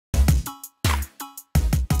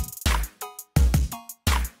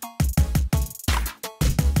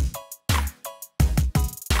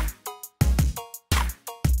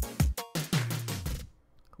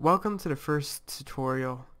Welcome to the first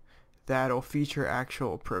tutorial that'll feature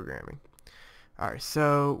actual programming. Alright,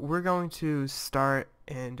 so we're going to start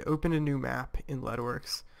and open a new map in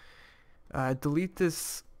Letterworks. Delete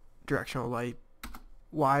this directional light.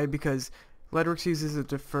 Why? Because Letterworks uses a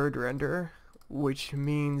deferred renderer, which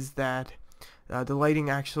means that the lighting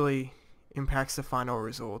actually impacts the final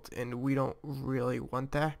result, and we don't really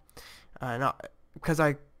want that. Because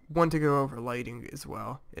I want to go over lighting as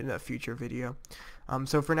well in a future video.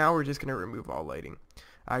 So for now we're just going to remove all lighting.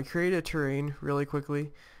 I create a terrain really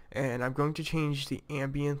quickly, and I'm going to change the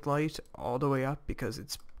ambient light all the way up because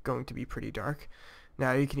it's going to be pretty dark.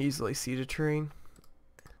 Now you can easily see the terrain.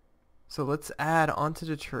 So let's add onto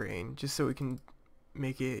the terrain, just so we can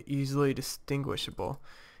make it easily distinguishable,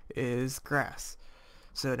 is grass.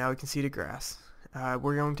 So now we can see the grass.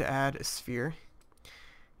 We're going to add a sphere,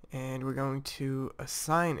 and we're going to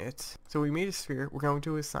assign it. So we made a sphere, we're going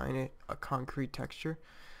to assign it a concrete texture.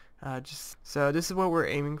 So this is what we're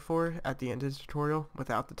aiming for at the end of the tutorial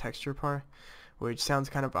without the texture part, which sounds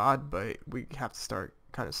kind of odd, but we have to start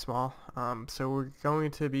kind of small. So we're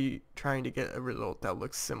going to be trying to get a result that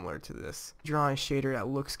looks similar to this. Draw a shader that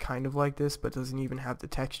looks kind of like this but doesn't even have the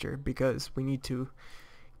texture because we need to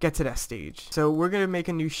get to that stage. So we're going to make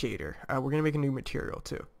a new shader. We're going to make a new material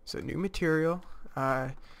too. So new material,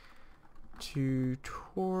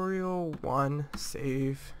 tutorial 1,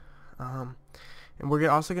 save, and we're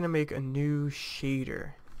also going to make a new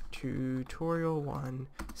shader, tutorial 1,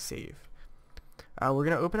 save. We're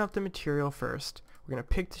going to open up the material first. We're going to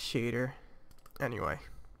pick the shader anyway.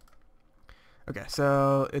 Okay,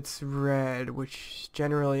 so it's red, which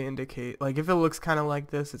generally indicate, like, if it looks kind of like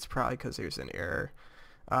this, it's probably because there's an error.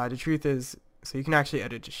 The truth is, so you can actually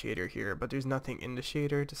edit the shader here, but there's nothing in the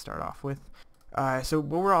shader to start off with. So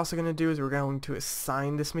what we're also going to do is we're going to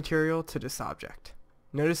assign this material to this object.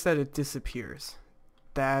 Notice that it disappears.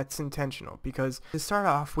 That's intentional because to start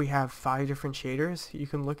off we have 5 different shaders you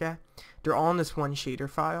can look at. They're all in this one shader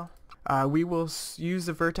file. We will use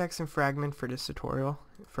the Vertex and Fragment for this tutorial.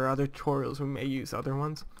 For other tutorials we may use other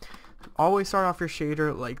ones. Always start off your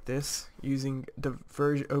shader like this using the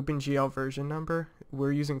OpenGL version number.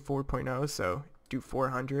 We're using 4.0, so do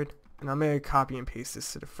 400. And I'm going to copy and paste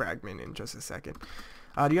this to the fragment in just a second.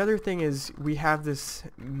 The other thing is we have this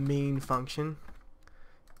main function.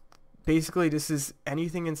 Basically this is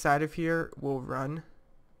anything inside of here will run,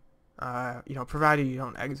 provided you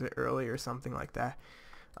don't exit early or something like that.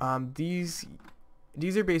 These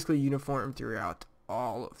are basically uniform throughout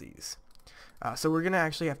all of these. So we're going to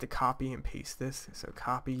actually have to copy and paste this. So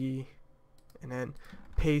copy and then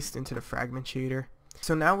paste into the fragment shader.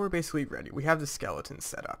 So now we're basically ready. We have the skeleton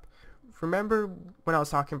set up. Remember when I was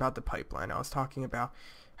talking about the pipeline, I was talking about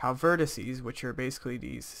how vertices, which are basically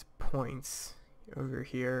these points over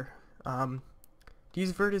here,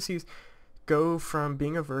 these vertices go from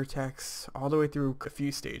being a vertex all the way through a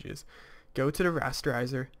few stages. Go to the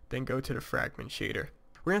rasterizer, then go to the fragment shader.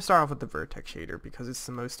 We're going to start off with the vertex shader because it's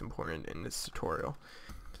the most important in this tutorial.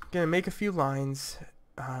 Going to make a few lines,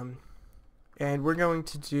 and we're going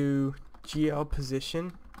to do GL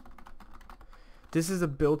position. This is a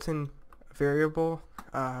built-in variable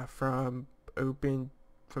from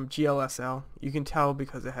GLSL. You can tell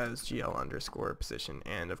because it has GL_ position,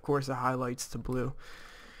 and of course it highlights to blue.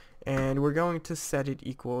 And we're going to set it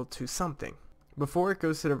equal to something. Before it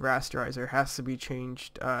goes to the rasterizer, it has to be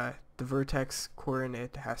changed. The vertex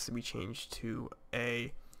coordinate has to be changed to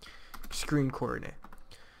a screen coordinate.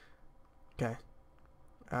 Okay.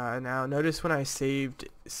 Now notice when I saved,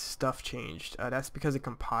 stuff changed. That's because it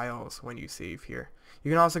compiles when you save here. You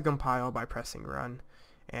can also compile by pressing run,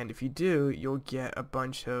 and if you do, you'll get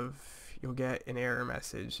an error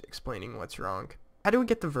message explaining what's wrong. How do we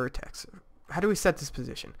get the vertex? How do we set this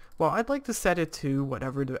position? Well, I'd like to set it to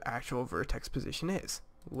whatever the actual vertex position is.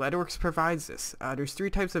 Letterworks provides this. There's 3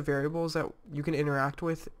 types of variables that you can interact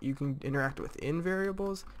with. You can interact with in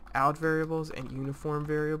variables, out variables, and uniform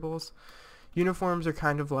variables. Uniforms are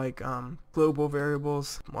kind of like global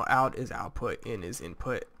variables, while out is output, in is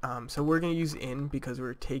input. So we're going to use in because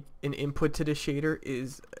an input to the shader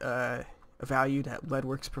is a value that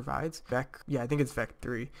Letterworks provides. I think it's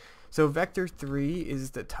vec3. So vector3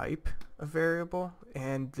 is the type of variable,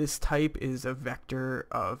 and this type is a vector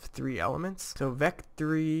of 3 elements. So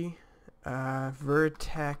vec3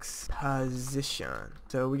 vertex position.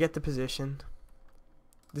 So we get the position.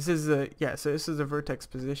 This is a vertex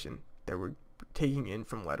position that we're taking in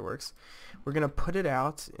from Letterworks. We're gonna put it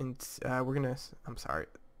out, and let's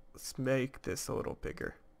make this a little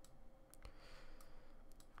bigger.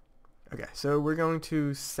 Okay, so we're going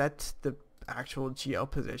to set the actual GL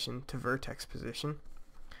position to vertex position.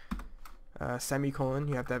 semicolon.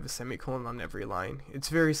 You have to have a semicolon on every line. It's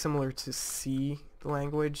very similar to C, the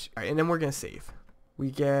language. All right, and then we're going to save.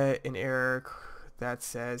 We get an error that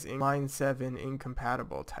says in line 7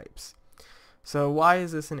 incompatible types. So why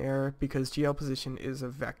is this an error? Because GL position is a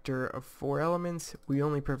vector of 4 elements. We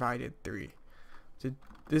only provided 3.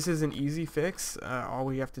 This is an easy fix. All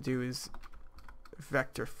we have to do is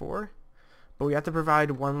vector 4. But we have to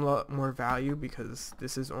provide one more value because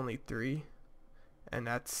this is only 3. And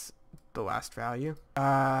that's the last value.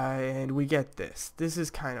 And we get this. This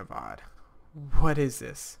is kind of odd. What is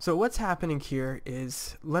this? So what's happening here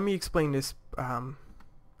is, let me explain this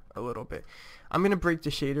a little bit. I'm going to break the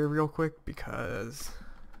shader real quick because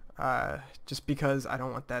just because I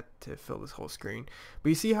don't want that to fill this whole screen. But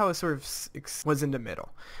you see how it sort of was in the middle.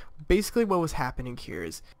 Basically what was happening here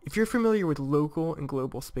is, if you're familiar with local and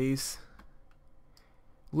global space,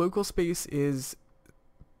 local space is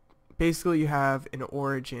basically you have an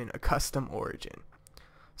origin, a custom origin.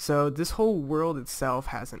 So this whole world itself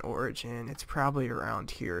has an origin. It's probably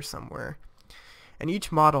around here somewhere. And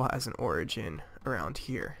each model has an origin around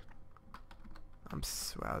here.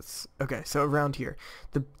 Okay, so around here.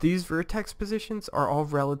 These vertex positions are all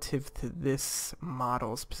relative to this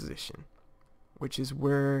model's position, which is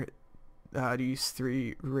where these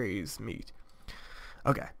 3 rays meet.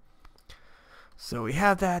 Okay. So we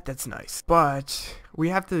have that, that's nice. But we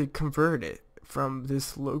have to convert it from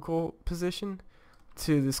this local position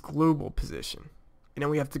to this global position. And then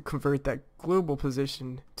we have to convert that global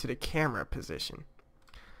position to the camera position.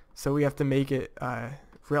 So we have to make it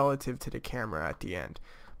relative to the camera at the end.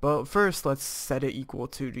 But first, let's set it equal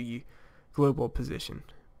to the global position,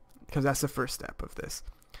 because that's the first step of this.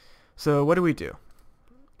 So what do we do?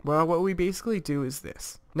 Well, what we basically do is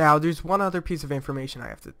this. Now, there's one other piece of information I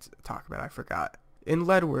have to talk about. I forgot. In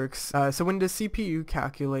LEDWorks, so when the CPU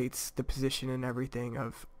calculates the position and everything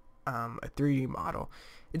of a 3D model,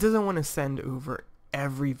 it doesn't want to send over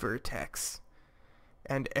every vertex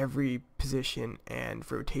and every position and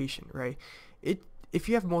rotation, right? If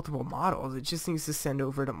you have multiple models, it just needs to send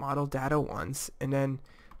over the model data once, and then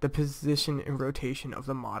the position and rotation of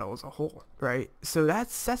the model as a whole, right? So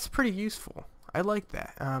that's pretty useful. I like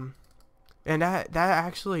that. And that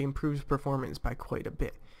actually improves performance by quite a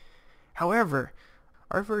bit. However,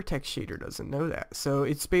 our Vertex Shader doesn't know that, so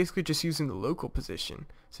it's basically just using the local position.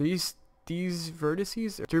 So these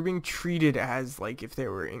vertices, they're being treated as like if they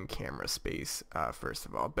were in camera space, first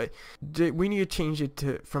of all. But we need to change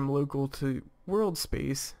it from local to world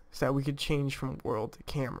space so that we could change from world to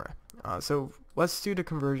camera. So let's do the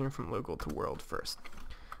conversion from local to world first.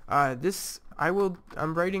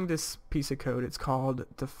 I'm writing this piece of code. It's called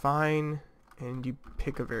define, and you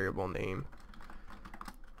pick a variable name.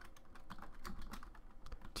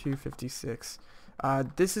 256.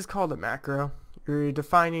 This is called a macro. You're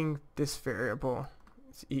defining this variable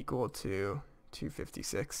is equal to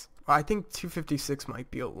 256. Well, I think 256 might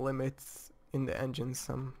be a limit in the engine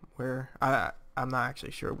somewhere. I'm not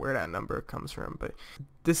actually sure where that number comes from, but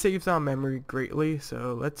this saves on memory greatly.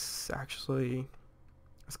 So let's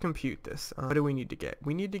compute this. What do we need to get?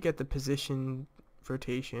 We need to get the position,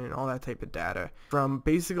 rotation, and all that type of data from,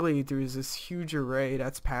 basically there's this huge array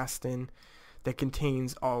that's passed in that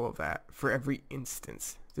contains all of that for every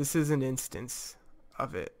instance. This is an instance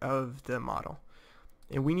of the model.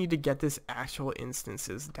 And we need to get this actual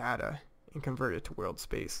instance's data and convert it to world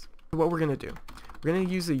space. So what we're going to do, we're going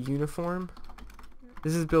to use a uniform.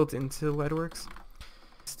 This is built into LEDWorks.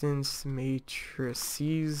 Instance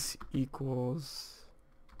matrices equals,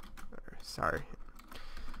 sorry,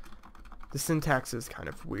 the syntax is kind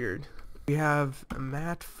of weird. We have a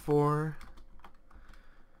mat4.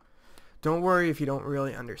 Don't worry if you don't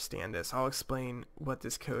really understand this. I'll explain what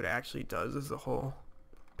this code actually does as a whole,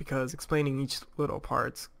 because explaining each little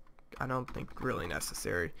part's I don't think really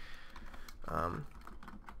necessary.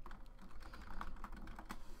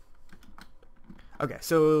 Okay,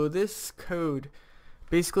 so this code,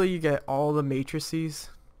 basically you get all the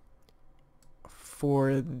matrices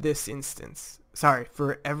for this instance. Sorry,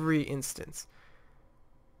 for every instance.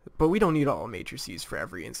 But we don't need all matrices for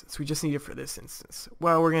every instance. We just need it for this instance.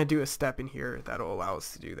 Well, we're going to do a step in here that'll allow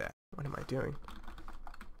us to do that. What am I doing?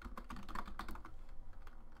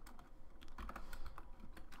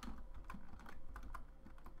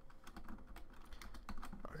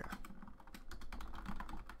 Okay.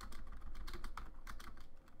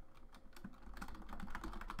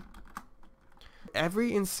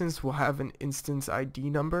 Every instance will have an instance ID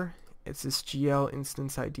number. It's this GL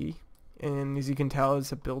instance ID. And as you can tell,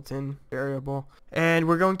 it's a built-in variable. And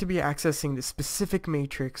we're going to be accessing the specific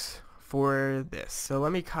matrix for this. So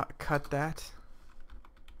let me cut that.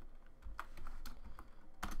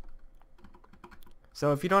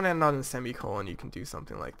 So if you don't end on a semicolon, you can do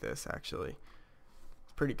something like this actually.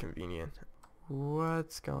 It's pretty convenient.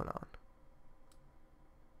 What's going on?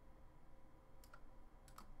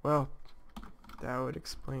 Well, that would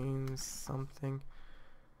explain something.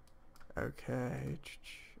 Okay.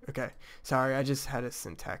 Okay. Sorry, I just had a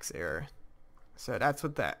syntax error. So that's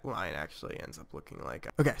what that line actually ends up looking like.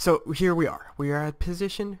 Okay, so here we are. We are at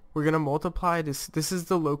position. We're going to multiply this. This is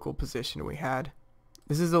the local position we had.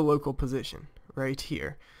 This is the local position right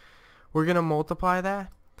here. We're going to multiply that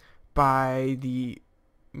by the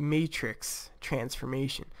matrix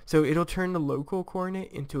transformation. So it'll turn the local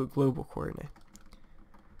coordinate into a global coordinate.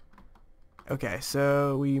 Okay,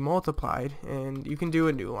 so we multiplied, and you can do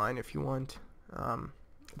a new line if you want.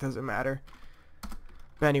 It doesn't matter.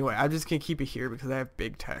 But anyway, I'm just going to keep it here because I have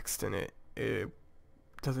big text and it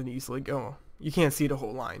doesn't easily go. You can't see the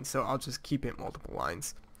whole line, so I'll just keep it multiple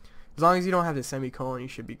lines. As long as you don't have the semicolon, you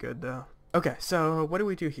should be good though. Okay, so what do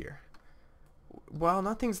we do here? Well,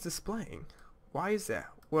 nothing's displaying. Why is that?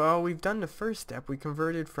 Well, we've done the first step. We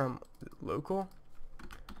converted from local.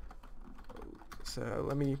 So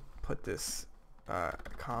let me put this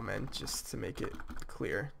comment just to make it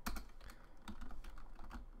clear.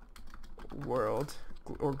 World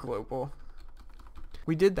or global.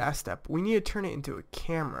 We did that step. We need to turn it into a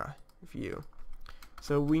camera view.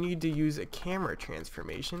 So we need to use a camera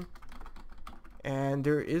transformation. And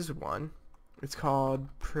there is one. It's called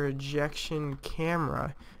projection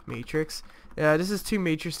camera matrix. This is two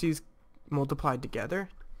matrices multiplied together.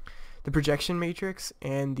 The projection matrix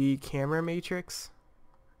and the camera matrix.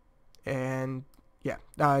 And yeah,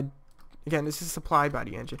 again, this is supplied by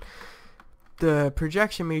the engine. The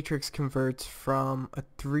projection matrix converts from a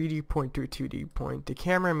 3D point to a 2D point. The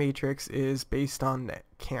camera matrix is based on the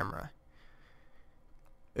camera.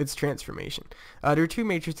 It's transformation. There are two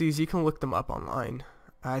matrices. You can look them up online.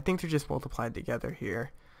 I think they're just multiplied together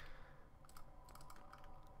here.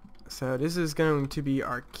 So this is going to be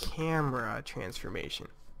our camera transformation.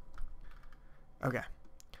 Okay.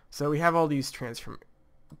 So we have all these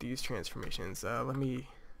transformations. Let me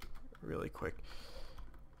really quick.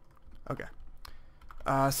 Okay.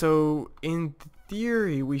 So in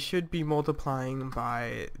theory, we should be multiplying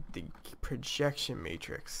by the projection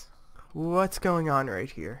matrix. What's going on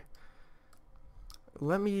right here?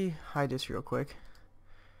 Let me hide this real quick.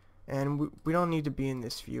 And we don't need to be in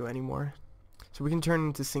this view anymore. So we can turn it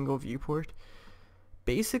into single viewport.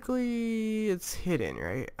 Basically, it's hidden,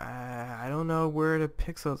 right? I don't know where the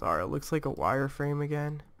pixels are. It looks like a wireframe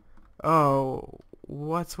again. Oh,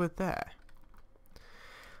 what's with that?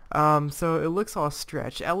 So it looks all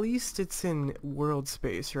stretched. At least it's in world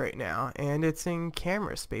space right now, and it's in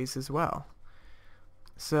camera space as well.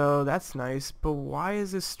 So that's nice, but why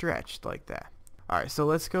is it stretched like that? Alright, so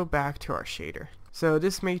let's go back to our shader. So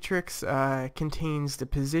this matrix contains the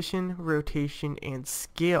position, rotation, and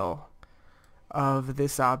scale of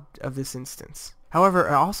this instance. However,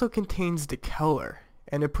 it also contains the color,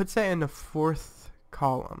 and it puts that in the fourth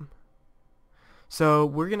column. So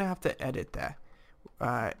we're gonna have to edit that.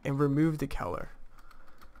 And remove the color.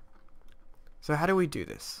 So how do we do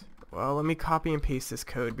this? Well, let me copy and paste this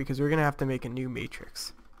code because we're gonna have to make a new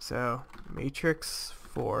matrix. So matrix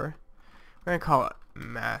 4, we're gonna call it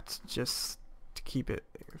mat just to keep it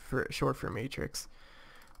short for matrix.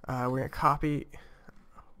 We're gonna copy,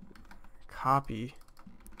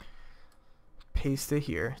 paste it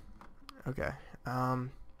here. Okay.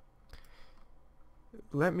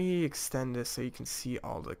 Let me extend this so you can see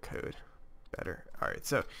all the code better. Alright,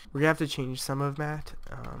 so we're gonna have to change some of that.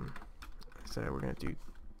 So we're gonna do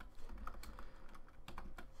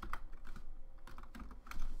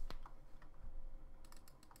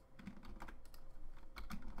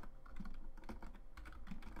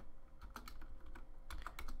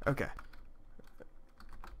okay,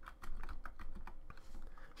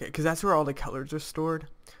 because that's where all the colors are stored.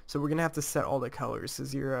 So we're gonna have to set all the colors to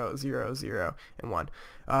 0, 0, 0, and 1.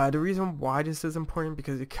 The reason why this is important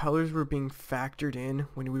because the colors were being factored in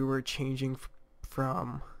when we were changing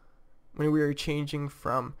from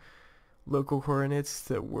local coordinates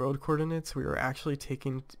to world coordinates. We were actually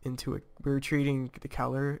we were treating the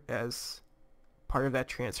color as part of that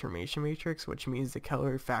transformation matrix, which means the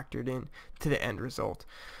color factored in to the end result.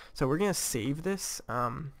 So we're gonna save this,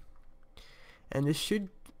 and this should,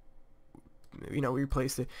 we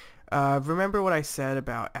replaced it. Remember what I said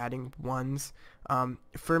about adding ones?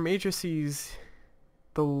 For matrices,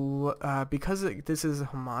 because this is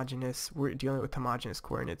homogeneous, we're dealing with homogeneous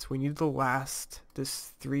coordinates. We need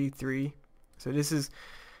this 3, 3. So this is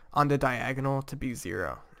on the diagonal to be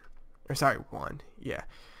 0. Or sorry, 1. Yeah.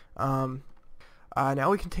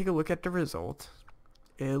 Now we can take a look at the result.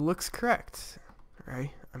 It looks correct,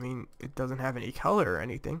 right? I mean, it doesn't have any color or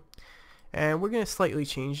anything. And we're going to slightly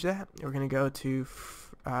change that. We're going to go to,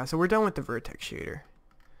 so we're done with the Vertex Shader.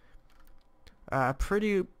 A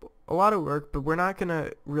lot of work, but we're not going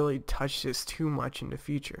to really touch this too much in the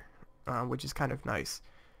future, which is kind of nice.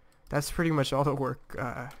 That's pretty much all the work.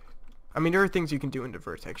 I mean, there are things you can do in the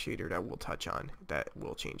Vertex Shader that we'll touch on that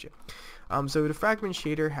will change it. So the Fragment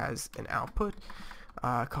Shader has an output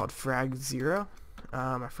called frag0.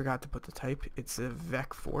 I forgot to put the type. It's a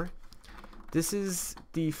vec4. This is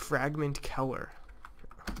the fragment color.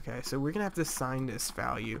 Okay, so we're gonna have to assign this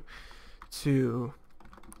value to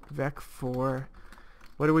vec4.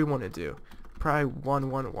 What do we want to do? Probably 1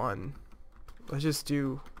 1 1. Let's just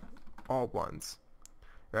do all ones,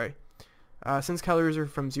 right? Since colors are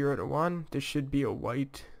from 0 to 1, this should be a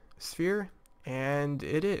white sphere, and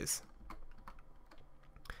it is.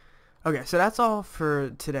 Okay, so that's all for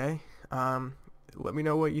today. Let me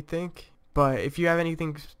know what you think. But if you have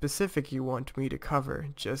anything specific you want me to cover,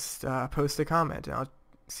 just post a comment and I'll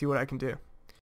see what I can do.